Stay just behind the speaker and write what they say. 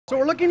So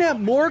we're looking at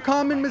more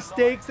common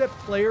mistakes that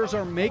players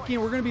are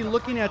making. We're going to be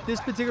looking at this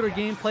particular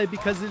gameplay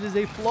because it is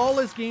a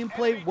flawless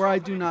gameplay where I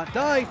do not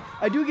die.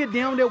 I do get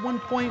downed at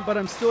one point, but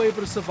I'm still able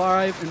to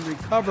survive and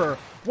recover.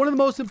 One of the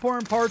most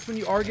important parts when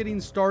you are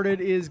getting started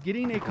is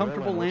getting a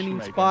comfortable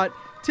landing spot,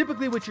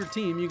 typically with your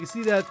team. You can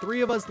see that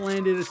 3 of us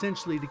landed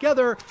essentially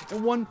together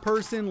and 1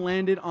 person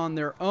landed on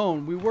their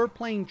own. We were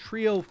playing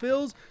trio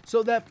fills,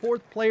 so that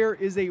 4th player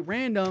is a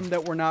random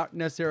that we're not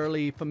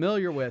necessarily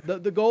familiar with.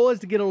 The goal is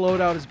to get a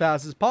loadout as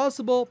fast as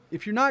possible.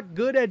 If you're not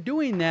good at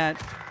doing that,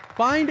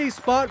 find a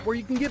spot where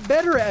you can get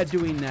better at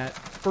doing that.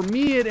 For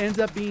me, it ends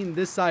up being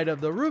this side of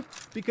the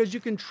roof because you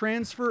can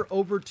transfer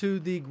over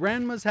to the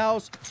grandma's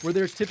house where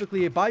there's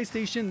typically a buy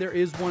station. There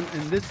is one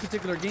in this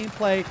particular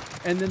gameplay,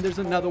 and then there's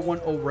another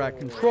one over at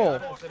Kontrol.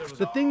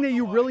 The thing that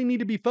you really need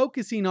to be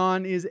focusing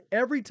on is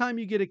every time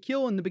you get a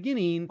kill in the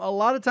beginning, a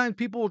lot of times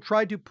people will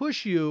try to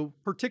push you,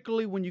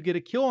 particularly when you get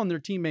a kill on their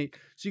teammate.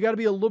 So you got to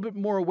be a little bit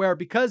more aware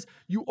because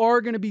you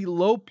are going to be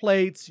low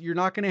plates. You're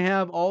not going to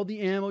have all the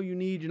ammo you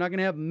need. You're not going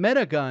to have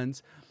meta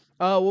guns.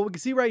 What we can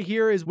see right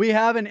here is we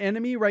have an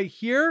enemy right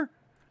here.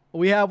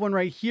 We have one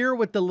right here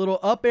with the little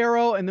up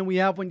arrow, and then we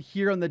have one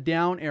here on the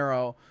down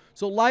arrow.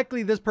 So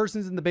likely this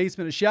person's in the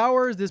basement of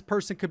showers. This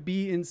person could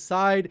be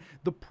inside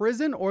the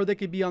prison, or they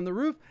could be on the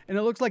roof. And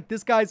it looks like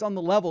this guy's on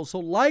the level. So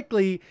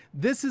likely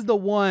this is the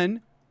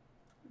one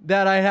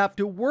that I have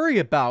to worry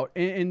about.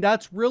 And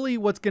that's really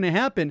what's going to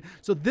happen.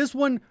 So this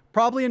one,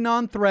 probably a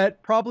non-threat,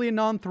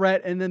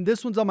 and then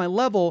this one's on my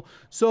level.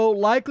 So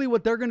likely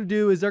what they're going to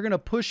do is they're going to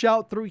push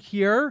out through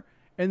here,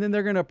 and then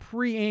they're going to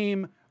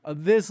pre-aim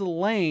this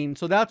lane.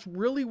 So that's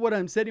really what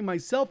I'm setting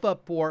myself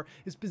up for,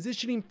 is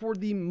positioning for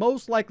the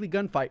most likely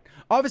gunfight.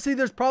 Obviously,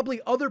 there's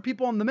probably other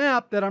people on the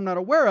map that I'm not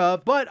aware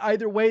of, but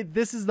either way,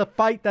 this is the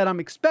fight that I'm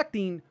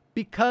expecting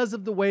because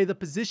of the way the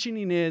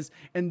positioning is,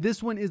 and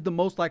this one is the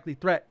most likely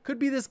threat. Could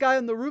be this guy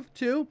on the roof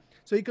too,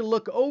 so you could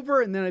look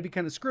over and then I'd be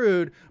kind of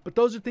screwed. But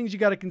those are things you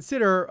got to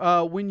consider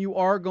when you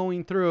are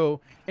going through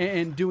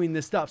and doing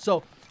this stuff.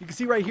 So you can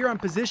see right here, I'm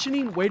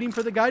positioning, waiting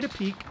for the guy to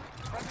peek.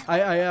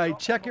 I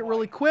check it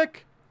really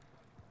quick.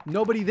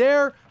 Nobody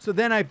there, so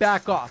then I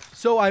back off.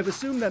 So I've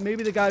assumed that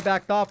maybe the guy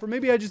backed off, or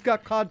maybe I just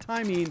got caught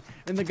timing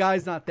and the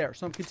guy's not there.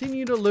 So I'm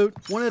continuing to loot.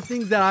 One of the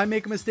things that I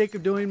make a mistake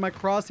of doing, my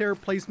crosshair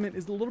placement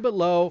is a little bit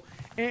low,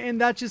 and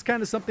that's just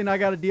kind of something I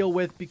got to deal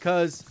with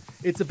because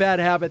it's a bad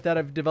habit that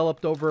I've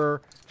developed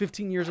over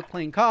 15 years of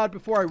playing COD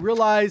before I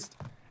realized,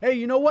 hey,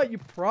 you know what? You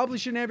probably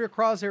shouldn't have your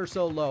crosshair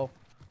so low.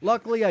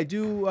 Luckily, I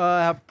do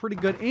have pretty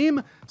good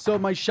aim, so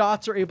my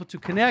shots are able to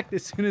connect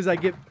as soon as I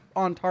get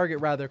on target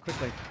rather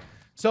quickly.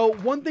 So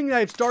one thing that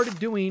I've started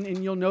doing,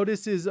 and you'll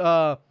notice, is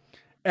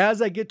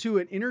as I get to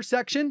an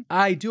intersection,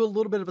 I do a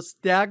little bit of a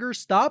stagger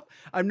stop.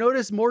 I've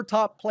noticed more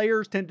top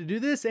players tend to do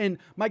this, and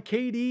my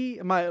KD,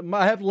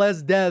 I have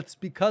less deaths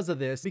because of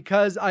this,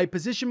 because I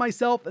position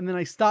myself and then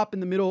I stop in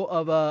the middle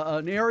of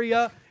an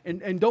area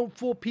and don't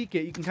full peek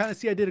it. You can kind of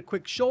see I did a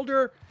quick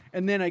shoulder,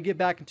 and then I get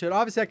back into it.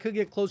 Obviously, I could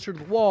get closer to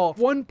the wall.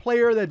 One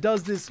player that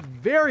does this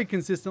very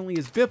consistently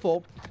is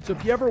Gfuel. So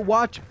if you ever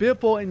watch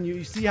Gfuel and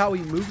you see how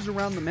he moves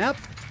around the map,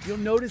 you'll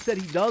notice that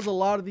he does a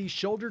lot of these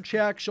shoulder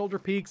checks, shoulder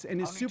peeks, and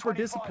is super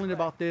disciplined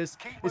about this,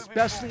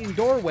 especially in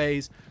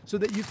doorways, so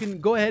that you can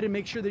go ahead and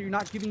make sure that you're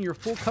not giving your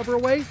full cover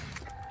away.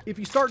 If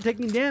you start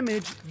taking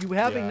damage, you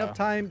have enough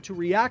time to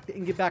react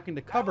and get back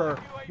into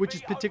cover, which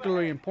is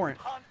particularly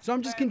important. So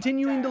I'm just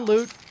continuing to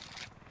loot.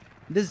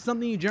 This is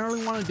something you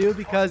generally want to do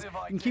because you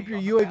can keep your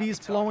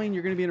UAVs flowing.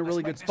 You're going to be in a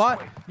really good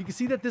spot. You can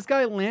see that this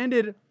guy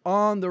landed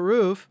on the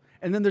roof,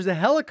 and then there's a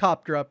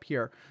helicopter up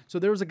here. So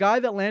there was a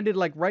guy that landed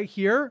like right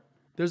here.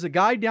 There's a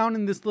guy down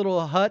in this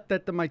little hut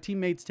that my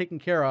teammate's taking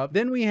care of.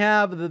 Then we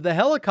have the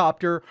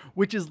helicopter,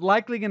 which is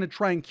likely going to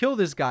try and kill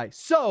this guy.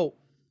 So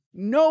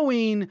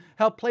knowing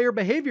how player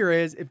behavior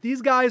is, if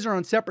these guys are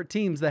on separate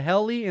teams, the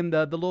heli and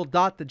the little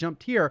dot that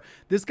jumped here,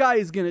 this guy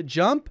is going to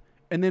jump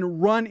and then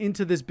run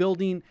into this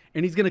building,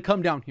 and he's going to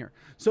come down here.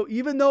 So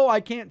even though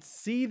I can't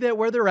see that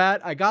where they're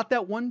at, I got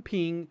that one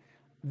ping.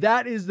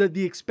 That is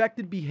the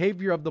expected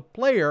behavior of the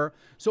player.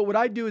 So what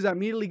I do is I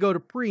immediately go to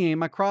pre-aim.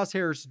 My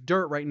crosshair is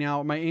dirt right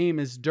now. My aim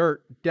is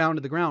dirt down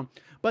to the ground.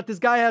 But this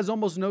guy has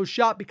almost no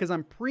shot because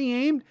I'm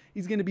pre-aimed.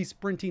 He's going to be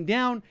sprinting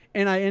down,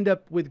 and I end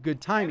up with good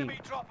timing.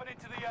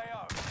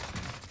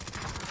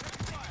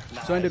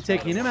 So I end up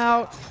taking him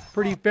out.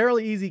 Pretty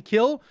fairly easy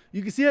kill.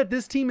 You can see that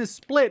this team is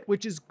split,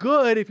 which is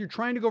good if you're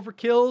trying to go for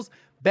kills,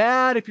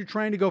 bad if you're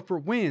trying to go for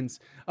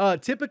wins.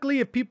 Typically,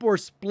 if people are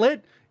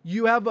split,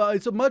 you have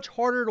it's much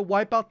harder to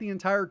wipe out the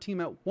entire team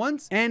at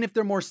once. And if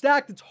they're more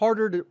stacked, it's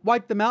harder to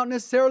wipe them out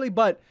necessarily.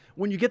 But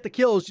when you get the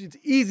kills, it's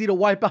easy to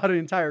wipe out an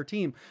entire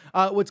team.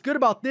 What's good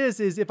about this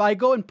is if I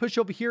go and push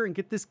over here and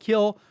get this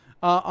kill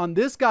on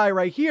this guy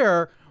right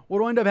here,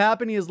 what will end up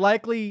happening is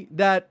likely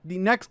that the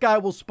next guy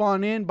will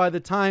spawn in by the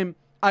time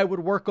I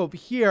would work over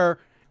here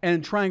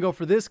and try and go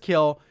for this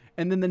kill,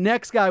 and then the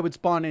next guy would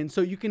spawn in.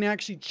 So you can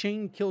actually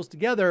chain kills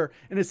together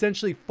and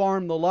essentially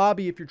farm the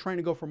lobby if you're trying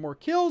to go for more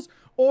kills,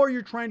 or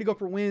you're trying to go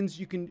for wins,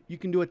 you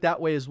can do it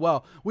that way as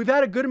well. We've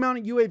had a good amount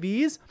of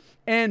UAVs,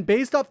 and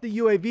based off the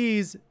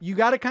UAVs, you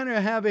got to kind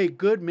of have a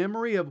good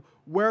memory of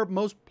where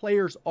most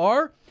players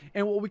are.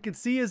 And what we can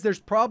see is there's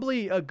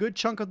probably a good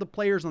chunk of the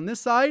players on this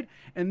side,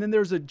 and then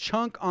there's a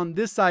chunk on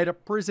this side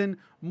of prison,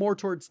 more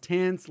towards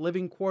tents,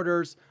 living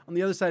quarters, on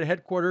the other side of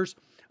headquarters.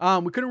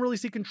 We couldn't really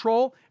see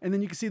Kontrol, and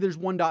then you can see there's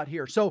one dot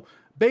here. So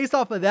based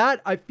off of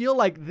that, I feel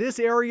like this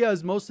area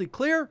is mostly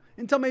clear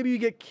until maybe you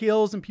get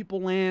kills and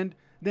people land.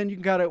 Then you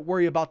can kind of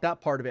worry about that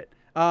part of it.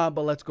 But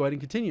let's go ahead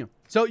and continue.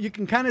 So you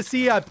can kind of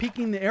see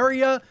peeking the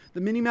area.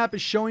 The minimap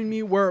is showing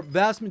me where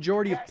vast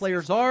majority of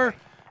players are.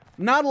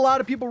 Not a lot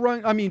of people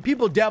run, I mean,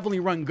 people definitely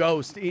run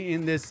Ghost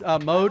in this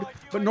mode,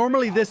 but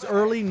normally this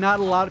early, not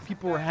a lot of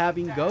people are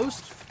having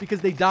Ghost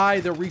because they die,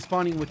 they're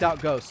respawning without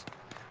Ghost.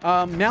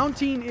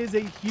 Mounting is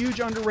a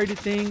huge underrated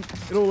thing.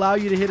 It'll allow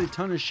you to hit a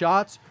ton of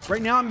shots.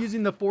 Right now I'm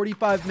using the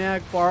 45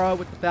 mag Farah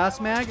with the fast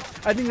mag.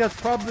 I think that's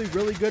probably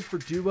really good for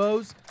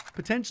duos,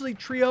 potentially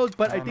trios,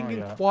 but I think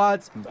in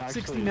quads,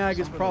 60 mag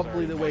is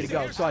probably the way to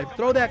go. So I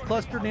throw that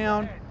cluster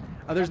down.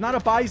 There's not a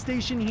buy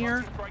station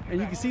here,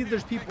 and you can see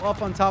there's people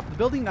up on top of the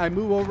building. I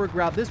move over,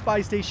 grab this buy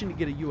station to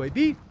get a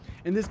UAV,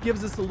 and this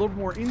gives us a little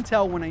more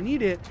intel when I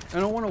need it. I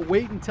don't want to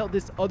wait until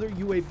this other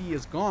UAV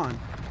is gone.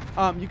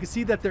 You can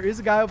see that there is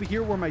a guy over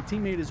here where my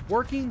teammate is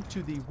working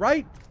to the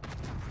right.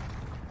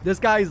 This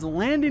guy is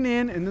landing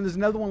in, and then there's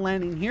another one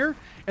landing here.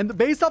 And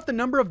based off the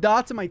number of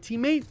dots in my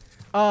teammate,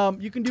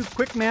 you can do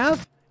quick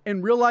math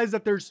and realize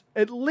that there's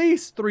at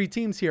least 3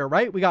 teams here,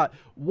 right? We got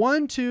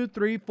 1, 2,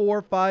 3,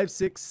 4, 5,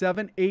 6,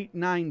 7, 8,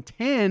 9,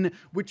 10,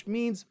 which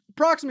means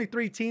approximately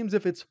 3 teams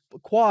if it's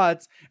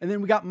quads. And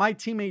then we got my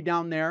teammate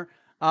down there.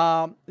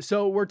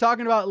 So we're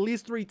talking about at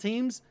least 3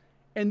 teams.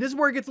 And this is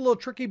where it gets a little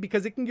tricky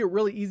because it can get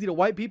really easy to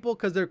wipe people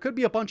because there could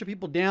be a bunch of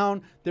people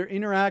down, they're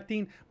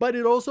interacting, but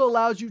it also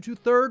allows you to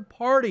third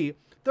party.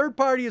 Third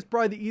party is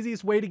probably the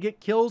easiest way to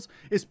get kills,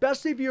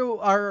 especially if you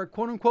are a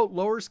quote-unquote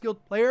lower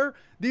skilled player.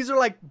 These are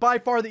like by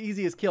far the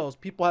easiest kills.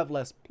 People have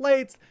less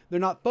plates, they're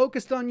not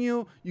focused on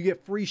you, you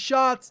get free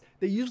shots.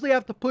 They usually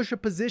have to push a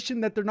position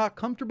that they're not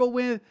comfortable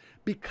with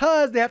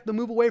because they have to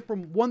move away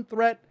from one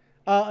threat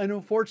and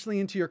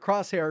unfortunately into your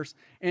crosshairs,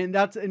 and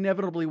that's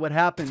inevitably what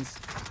happens.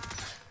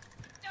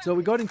 So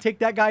we go ahead and take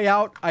that guy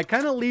out. I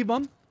kind of leave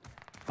him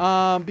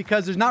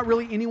because there's not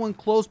really anyone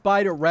close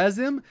by to res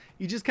him.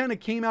 He just kind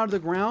of came out of the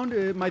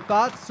ground, my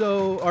thoughts.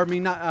 So, or I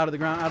mean, not out of the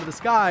ground, out of the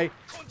sky.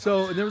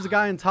 So there was a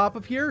guy on top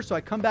of here. So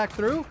I come back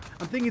through.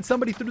 I'm thinking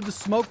somebody threw the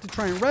smoke to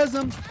try and res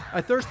him.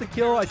 I thirst the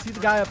kill. I see the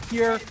guy up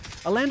here.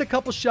 I land a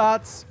couple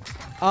shots.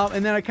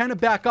 And then I kind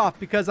of back off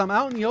because I'm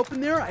out in the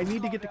open there. I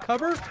need to get to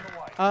cover.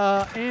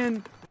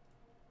 And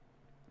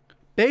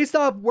based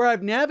off where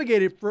I've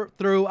navigated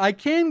through, I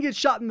can get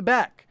shot in the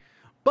back.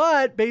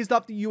 But based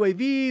off the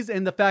UAVs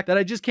and the fact that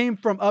I just came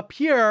from up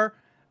here,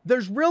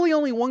 there's really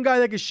only one guy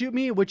that can shoot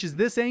me, which is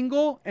this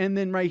angle and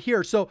then right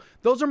here. So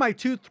those are my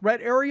 2 threat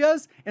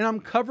areas, and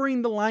I'm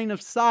covering the line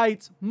of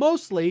sights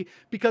mostly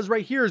because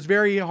right here is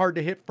very hard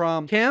to hit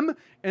from Chem.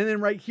 And then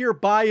right here,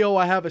 bio,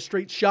 I have a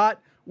straight shot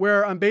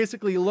where I'm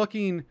basically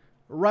looking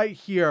right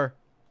here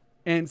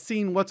and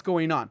seeing what's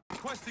going on.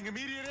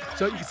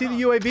 So you can see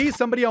the UAV,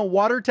 somebody on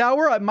water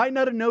tower. I might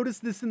not have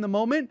noticed this in the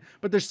moment,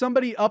 but there's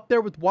somebody up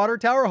there with water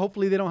tower.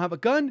 Hopefully they don't have a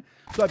gun.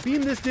 So I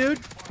beam this dude.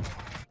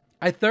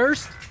 I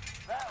thirst.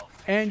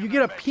 And you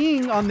get a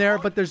ping on there,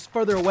 but there's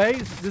further away.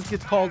 This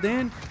gets called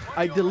in.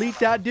 I delete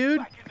that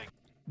dude.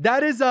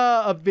 That is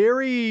a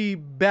very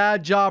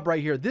bad job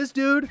right here. This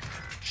dude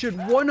should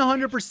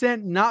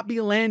 100% not be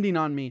landing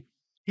on me.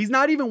 He's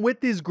not even with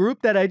this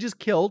group that I just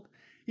killed.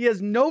 He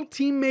has no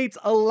teammates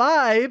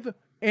alive,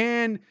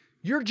 and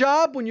your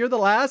job when you're the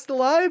last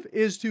alive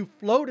is to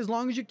float as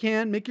long as you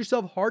can, make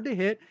yourself hard to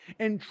hit,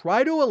 and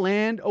try to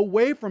land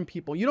away from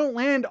people. You don't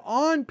land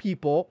on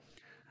people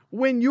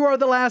when you are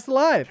the last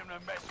alive.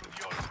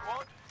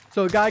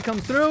 So a guy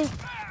comes through,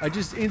 I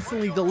just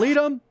instantly delete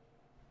him,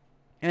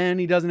 and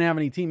he doesn't have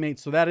any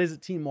teammates, so that is a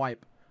team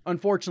wipe.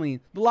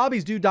 Unfortunately, the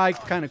lobbies do die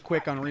kind of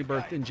quick on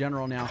Rebirth in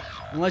general now,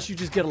 unless you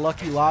just get a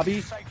lucky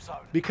lobby,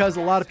 because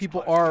a lot of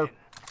people are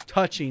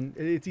touching.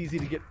 It's easy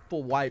to get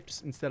full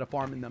wipes instead of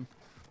farming them,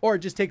 or it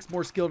just takes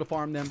more skill to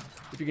farm them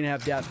if you're gonna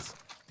have deaths.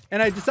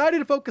 And I decided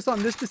to focus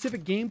on this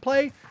specific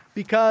gameplay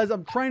because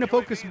I'm trying to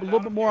focus a little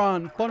bit more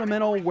on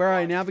fundamental, where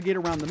I navigate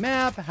around the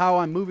map, how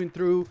I'm moving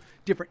through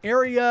different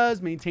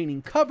areas,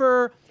 maintaining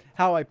cover,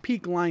 how I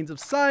peek lines of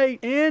sight,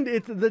 and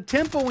it's the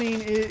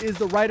tempoing is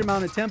the right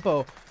amount of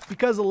tempo,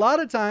 because a lot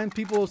of times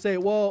people will say,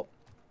 well,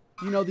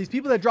 you know, these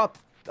people that drop,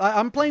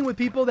 I'm playing with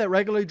people that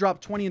regularly drop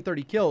 20 and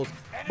 30 kills,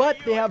 but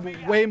they have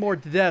way more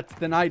deaths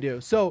than I do.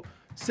 So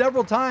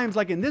several times,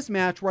 like in this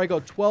match where I go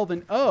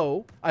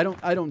 12-0,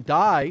 I don't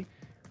die.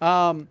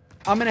 I'm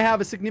gonna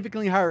have a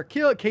significantly higher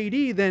kill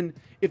KD than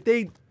if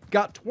they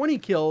got 20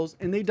 kills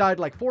and they died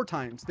like 4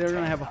 times. They're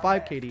gonna have a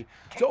 5 KD.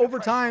 So over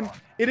time,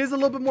 it is a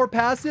little bit more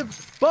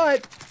passive,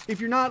 but if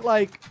you're not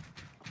like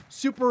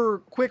super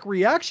quick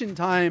reaction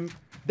time,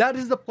 that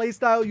is the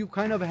playstyle you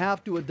kind of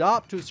have to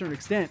adopt to a certain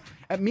extent.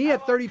 At me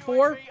at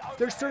 34,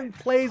 there's certain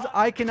plays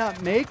I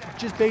cannot make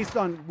just based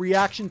on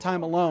reaction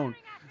time alone.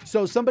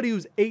 So somebody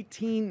who's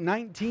 18,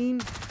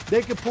 19,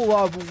 they could pull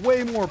off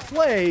way more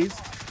plays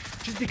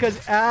just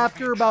because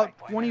after about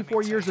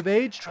 24 years of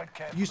age,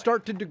 you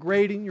start to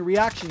degrade in your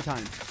reaction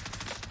time.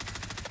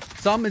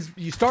 Some is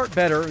you start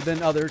better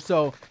than others,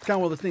 so it's kind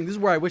of one of those things. This is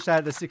where I wish I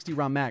had the 60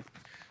 round mag.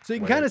 So you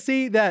can kind of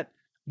see that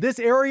this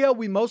area,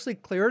 we mostly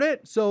cleared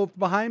it. So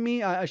behind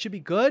me, I should be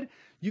good.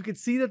 You can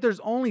see that there's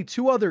only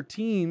 2 other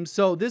teams,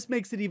 so this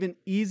makes it even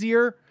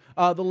easier.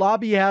 The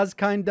lobby has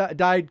kind of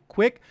died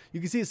quick. You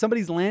can see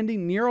somebody's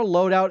landing near a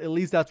loadout. At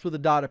least that's where the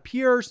dot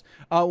appears.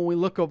 When we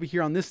look over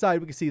here on this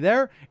side, we can see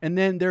there. And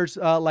then there's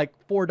like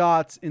 4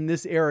 dots in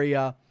this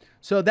area.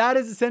 So that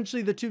is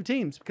essentially the 2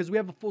 teams because we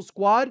have a full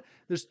squad.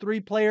 There's 3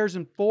 players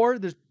and 4.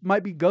 There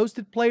might be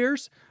ghosted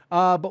players,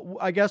 but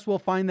I guess we'll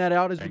find that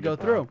out as we go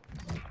through.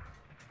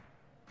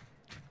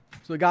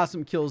 So we got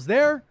some kills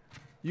there.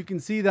 You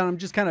can see that I'm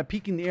just kind of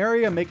peeking the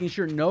area, making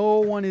sure no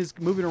one is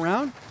moving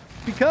around.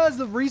 Because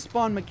of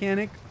respawn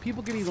mechanic,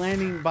 people can be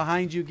landing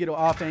behind you, get an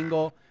off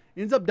angle,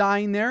 ends up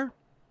dying there.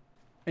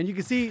 And you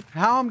can see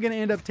how I'm going to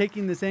end up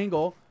taking this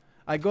angle.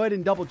 I go ahead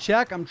and double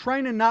check. I'm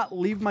trying to not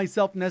leave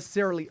myself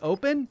necessarily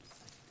open.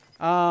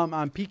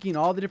 I'm peeking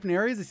all the different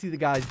areas. I see the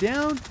guys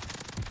down.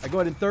 I go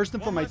ahead and thirst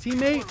them for my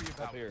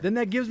teammate. Then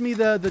that gives me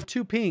the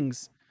 2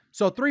 pings.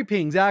 So 3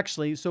 pings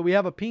actually. So we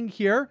have a ping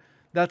here.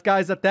 That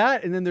guy's at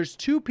that. And then there's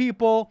 2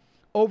 people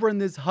over in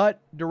this hut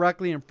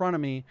directly in front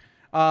of me.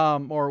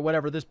 Or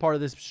whatever, this part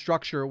of this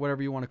structure,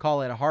 whatever you want to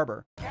call it, a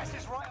harbor.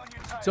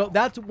 So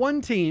that's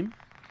one team.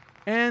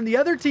 And the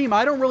other team,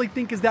 I don't really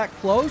think is that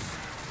close.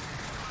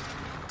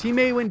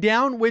 Teammate went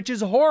down, which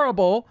is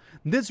horrible.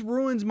 This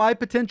ruins my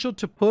potential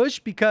to push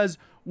because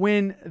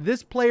when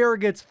this player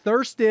gets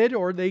thirsted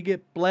or they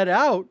get bled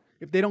out,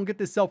 if they don't get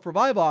this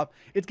self-revive off,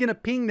 it's going to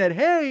ping that,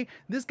 hey,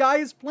 this guy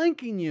is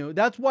flanking you.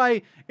 That's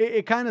why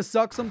it kind of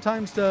sucks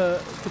sometimes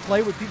to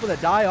play with people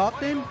that die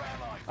often.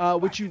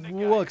 Which you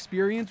will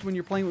experience when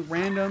you're playing with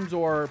randoms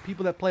or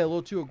people that play a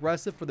little too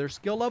aggressive for their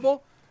skill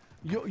level.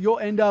 You'll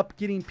end up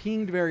getting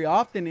pinged very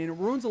often, and it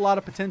ruins a lot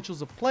of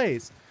potentials of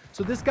plays.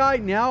 So this guy,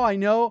 now I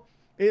know,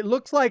 it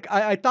looks like,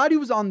 I thought he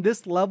was on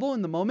this level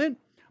in the moment,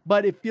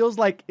 but it feels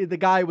like the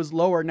guy was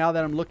lower now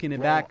that I'm looking at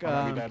back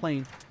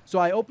playing. So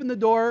I open the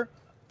door,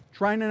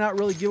 trying to not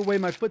really give away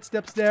my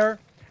footsteps there,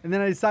 and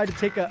then I decide to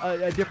take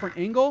a different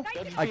angle.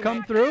 I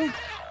come through,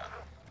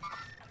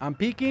 I'm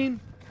peeking,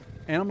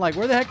 and I'm like,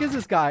 where the heck is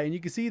this guy? And you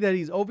can see that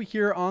he's over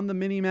here on the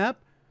mini map,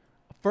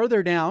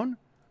 further down.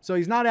 So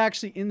he's not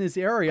actually in this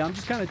area. I'm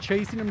just kind of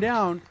chasing him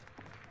down.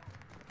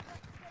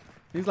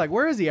 He's like,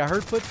 where is he? I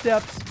heard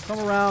footsteps come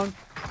around,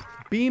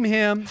 beam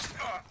him.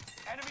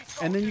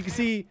 And then you can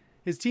see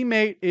his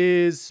teammate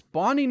is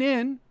spawning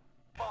in.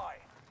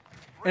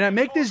 And I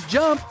make this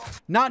jump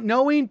not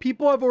knowing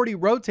people have already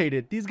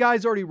rotated. These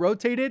guys already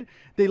rotated.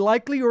 They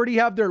likely already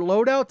have their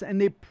loadouts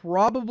and they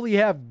probably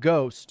have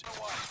Ghost.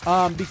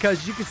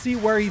 Because you can see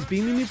where he's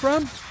beaming me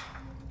from.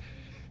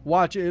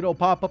 Watch, it'll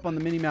pop up on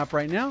the mini-map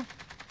right now.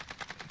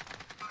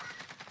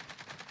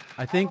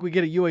 I think we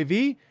get a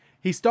UAV.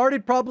 He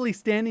started probably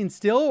standing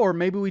still, or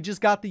maybe we just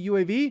got the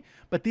UAV,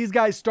 but these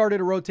guys started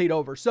to rotate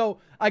over. So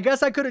I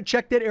guess I could have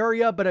checked that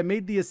area, but I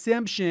made the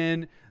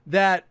assumption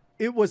that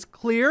it was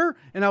clear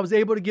and I was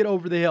able to get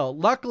over the hill.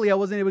 Luckily, I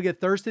wasn't able to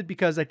get thirsted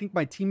because I think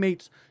my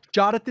teammates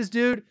shot at this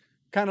dude.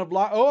 Kind of,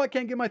 oh, I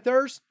can't get my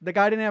thirst. The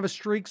guy didn't have a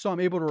streak, so I'm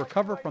able to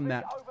recover from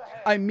that.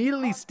 I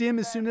immediately stim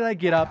as soon as I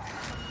get up.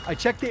 I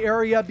checked the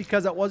area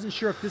because I wasn't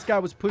sure if this guy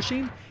was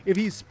pushing. If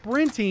he's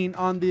sprinting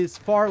on this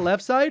far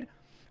left side,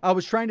 I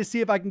was trying to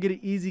see if I can get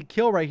an easy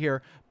kill right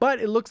here. But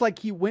it looks like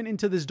he went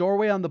into this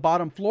doorway on the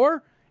bottom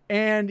floor,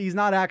 and he's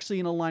not actually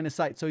in a line of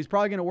sight. So he's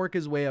probably going to work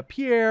his way up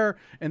here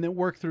and then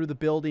work through the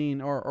building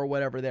or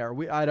whatever there.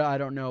 I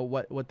don't know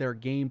what their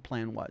game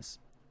plan was.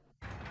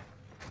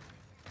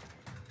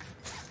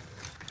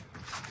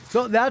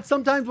 So that's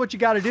sometimes what you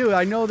got to do.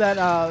 I know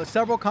that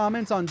several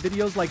comments on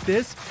videos like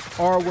this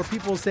are where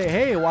people say,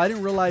 hey, well, I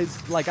didn't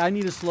realize, like, I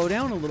need to slow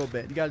down a little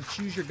bit. You got to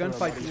choose your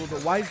gunfights a little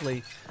bit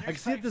wisely. I can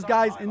see that this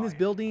guy's in this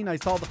building. I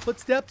saw the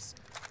footsteps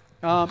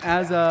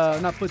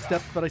not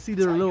footsteps, but I see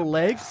their little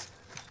legs.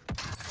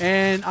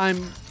 And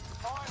I'm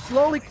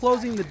slowly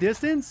closing the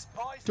distance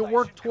to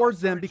work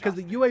towards them because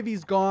the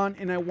UAV's gone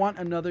and I want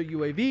another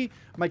UAV.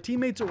 My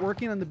teammates are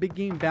working on the big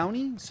game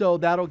bounty, so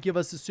that'll give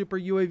us a super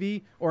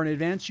UAV, or an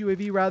advanced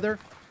UAV rather.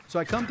 So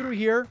I come through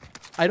here.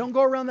 I don't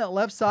go around that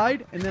left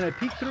side, and then I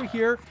peek through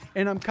here,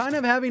 and I'm kind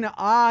of having an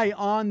eye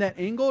on that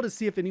angle to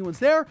see if anyone's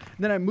there. And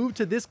then I move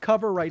to this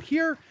cover right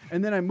here,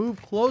 and then I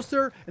move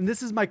closer, and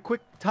this is my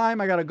quick time.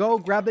 I gotta go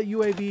grab that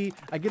UAV.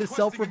 I get a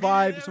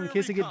self-revive, so in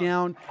case I get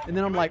down, and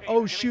then I'm like,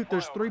 oh shoot,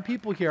 there's 3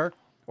 people here,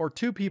 or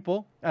 2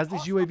 people. As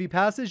this UAV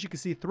passes, you can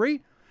see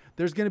 3.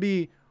 There's gonna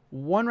be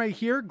 1 right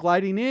here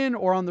gliding in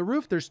or on the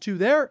roof. There's 2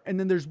 there, and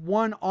then there's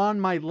 1 on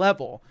my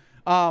level.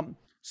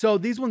 So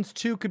these ones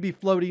 2 could be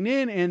floating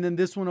in, and then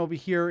this one over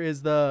here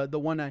is the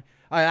one I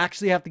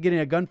actually have to get in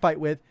a gunfight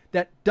with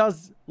that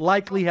does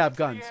likely have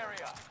guns.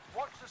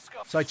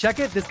 So I check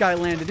it. This guy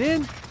landed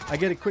in. I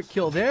get a quick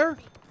kill there.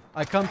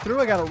 I come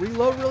through. I got to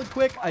reload really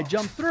quick. I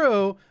jump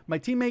through. My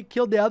teammate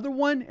killed the other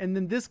one. And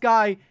then this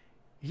guy,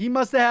 he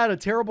must have had a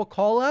terrible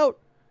call out.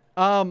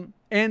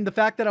 And the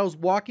fact that I was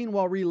walking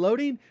while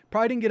reloading,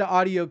 probably didn't get an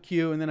audio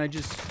cue. And then I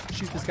just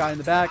shoot this guy in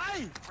the back.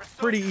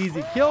 Pretty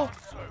easy kill.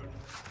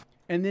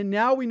 And then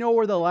now we know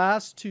where the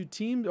last two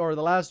teams or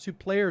the last two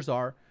players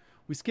are.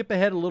 We skip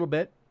ahead a little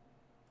bit.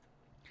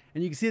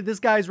 And you can see that this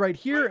guy's right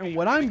here. And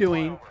what I'm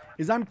doing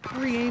is I'm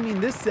pre-aiming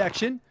this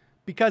section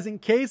because in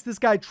case this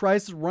guy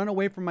tries to run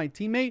away from my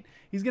teammate,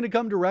 he's going to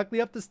come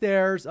directly up the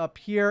stairs up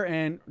here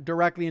and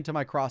directly into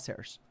my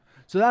crosshairs.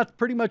 So that's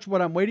pretty much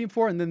what I'm waiting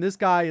for. And then this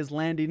guy is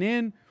landing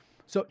in.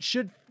 So it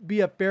should be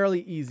a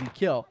fairly easy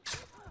kill.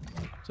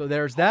 So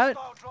there's that.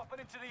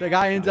 The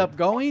guy ends up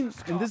going.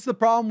 And this is the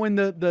problem when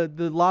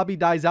the lobby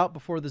dies out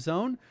before the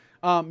zone.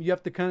 You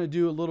have to kind of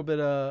do a little bit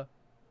of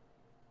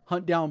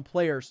hunt down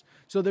players.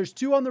 So there's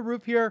two on the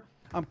roof here.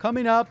 I'm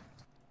coming up.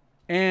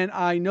 And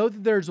I know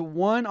that there's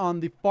one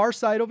on the far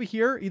side over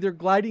here, either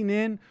gliding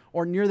in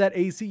or near that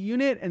AC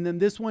unit. And then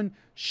this one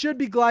should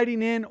be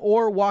gliding in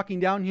or walking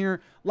down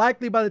here.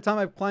 Likely by the time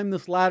I've climbed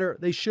this ladder,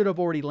 they should have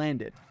already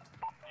landed.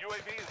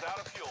 UAV is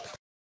out of fuel.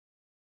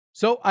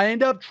 So I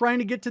end up trying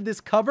to get to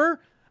this cover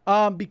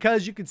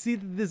because you can see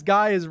that this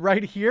guy is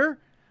right here.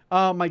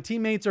 My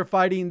teammates are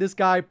fighting this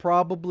guy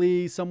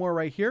probably somewhere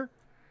right here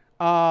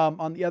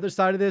on the other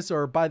side of this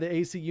or by the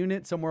AC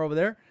unit somewhere over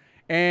there.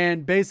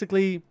 And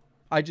basically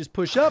I just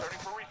push up,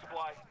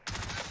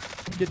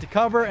 get to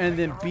cover, and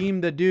then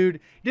beam the dude.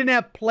 He didn't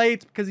have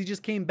plates because he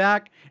just came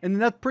back. And then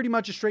that's pretty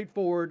much a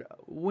straightforward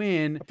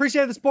win.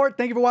 Appreciate the support.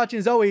 Thank you for watching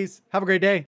as always. Have a great day.